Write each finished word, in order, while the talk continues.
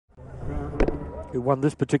who won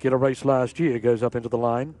this particular race last year, goes up into the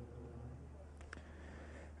line.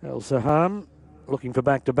 Saham, looking for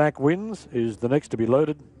back-to-back wins, is the next to be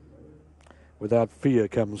loaded. Without Fear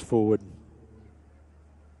comes forward.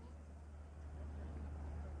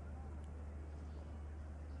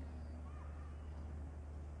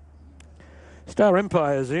 Star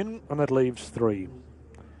Empire's in, and that leaves 3.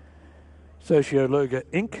 Sociologa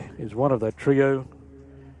Inc. is one of that trio,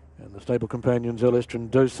 and the stable companions El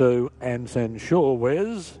Estrondoso and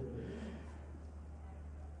Sanshorewes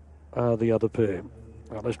are the other pair.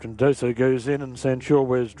 El Estrondoso goes in, and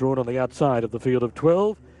Sanshorewes drawn on the outside of the field of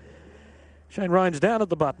 12. Shane Ryan's down at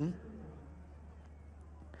the button,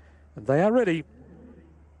 and they are ready.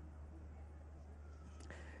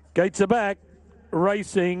 Gates are back.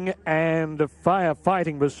 Racing and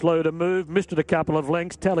Firefighting was slow to move, missed it a couple of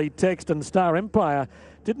lengths. Teletext and Star Empire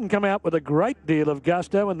didn't come out with a great deal of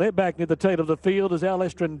gusto, and they're back near the tail of the field as El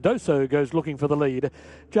Estrondoso goes looking for the lead.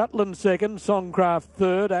 Jutland second, Songcraft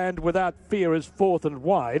third, and Without Fear is fourth and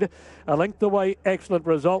wide. A length away, Excellent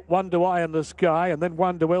Result, 1 to Eye in the Sky, and then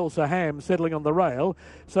 1 to El Saham settling on the rail.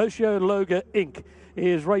 Sociologa Inc.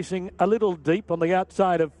 is racing a little deep on the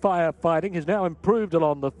outside of Firefighting, has now improved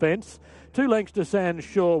along the fence. 2 lengths to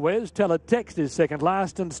Sanshorewes. Teletext is second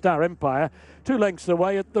last, and Star Empire 2 lengths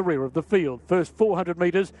away at the rear of the field. First 400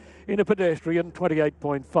 metres in a pedestrian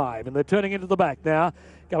 28.5, and they're turning into the back now,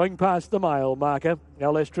 going past the mile marker.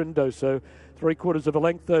 El Estrondoso 3/4 of a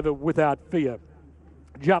length over Without Fear.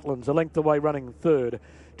 Jutland's a length away running third.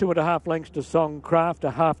 2.5 lengths to Songcraft,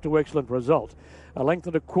 a half to Excellent Result. A length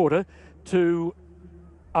and a quarter to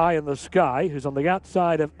Eye in the Sky, who's on the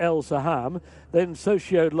outside of El Saham. Then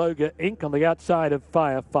Sociologa Inc. on the outside of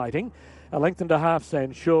Firefighting. A length and a half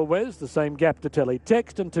Sanshorewes, the same gap to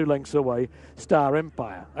Teletext, and 2 lengths away Star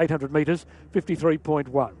Empire. 800 metres,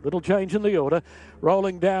 53.1. Little change in the order.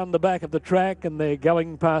 Rolling down the back of the track, and they're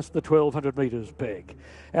going past the 1200 metres peg.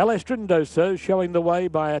 El Estrondoso showing the way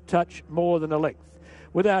by a touch more than a length.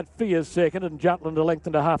 Without Fear second, and Jutland a length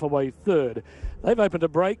and a half away third. They've opened a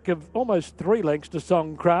break of almost 3 lengths to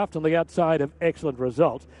Songcraft on the outside of Excellent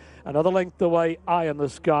Result. Another length away, Eye in the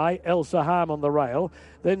Sky, El Saham on the rail.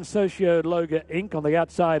 Then Sociologa Inc. on the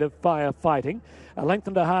outside of Firefighting. A length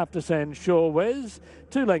and a half to Sanshorewes.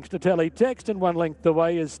 2 lengths to Teletext, and 1 length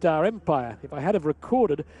away is Star Empire. If I had have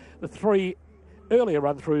recorded the 3 earlier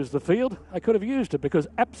run-throughs the field, I could have used it because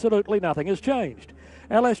absolutely nothing has changed.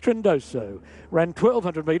 El Estrondoso ran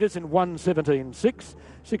 1,200 metres in 1:17.6,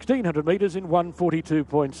 1,600 metres in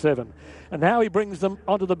 1:42.7. And now he brings them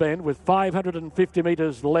onto the bend with 550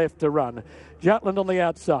 metres left to run. Jutland on the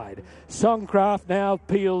outside. Songcraft now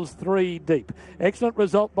peels 3 deep. Excellent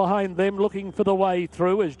Result behind them, looking for the way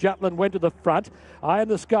through as Jutland went to the front. Eye in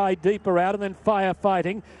the Sky deeper out, and then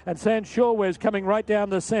Firefighting. And Sanshorewes coming right down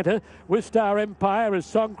the centre with Star Empire as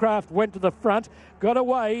Songcraft went to the front. Got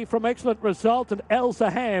away from Excellent Result, and El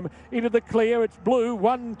Saham into the clear. It's blue,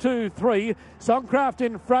 1, 2, 3. Songcraft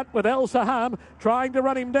in front with El Saham trying to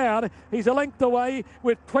run him down. He's a length away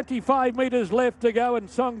with 25 metres left to go, and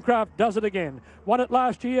Songcraft does it again. Won it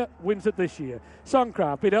last year, wins it this year.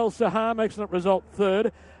 Songcraft beat El Saham, Excellent Result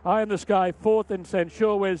third. Eye in the Sky fourth, and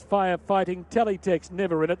Sanshorewes Firefighting. Teletext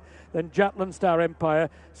never in it. Then Jutland, Star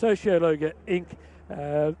Empire, Sociologa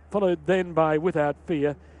Inc. Followed then by Without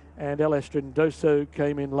Fear, and El Estrondoso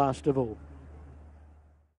came in last of all.